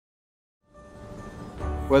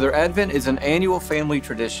Whether Advent is an annual family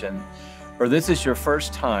tradition or this is your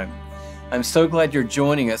first time, I'm so glad you're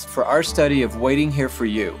joining us for our study of Waiting Here for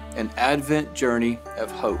You, an Advent journey of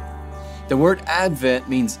hope. The word Advent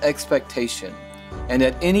means expectation, and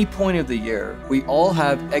at any point of the year, we all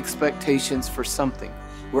have expectations for something.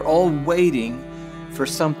 We're all waiting for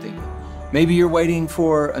something. Maybe you're waiting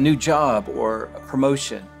for a new job or a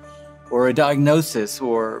promotion or a diagnosis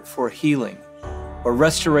or for healing or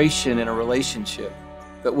restoration in a relationship.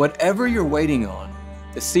 But whatever you're waiting on,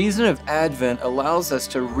 the season of Advent allows us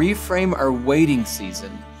to reframe our waiting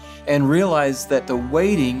season and realize that the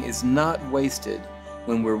waiting is not wasted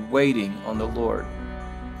when we're waiting on the Lord.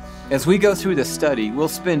 As we go through the study, we'll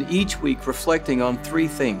spend each week reflecting on three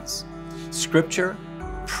things: Scripture,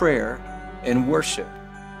 prayer, and worship.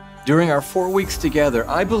 During our 4 weeks together,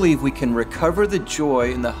 I believe we can recover the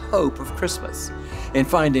joy and the hope of Christmas and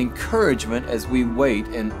find encouragement as we wait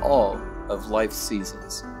in all of life's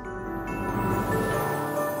seasons.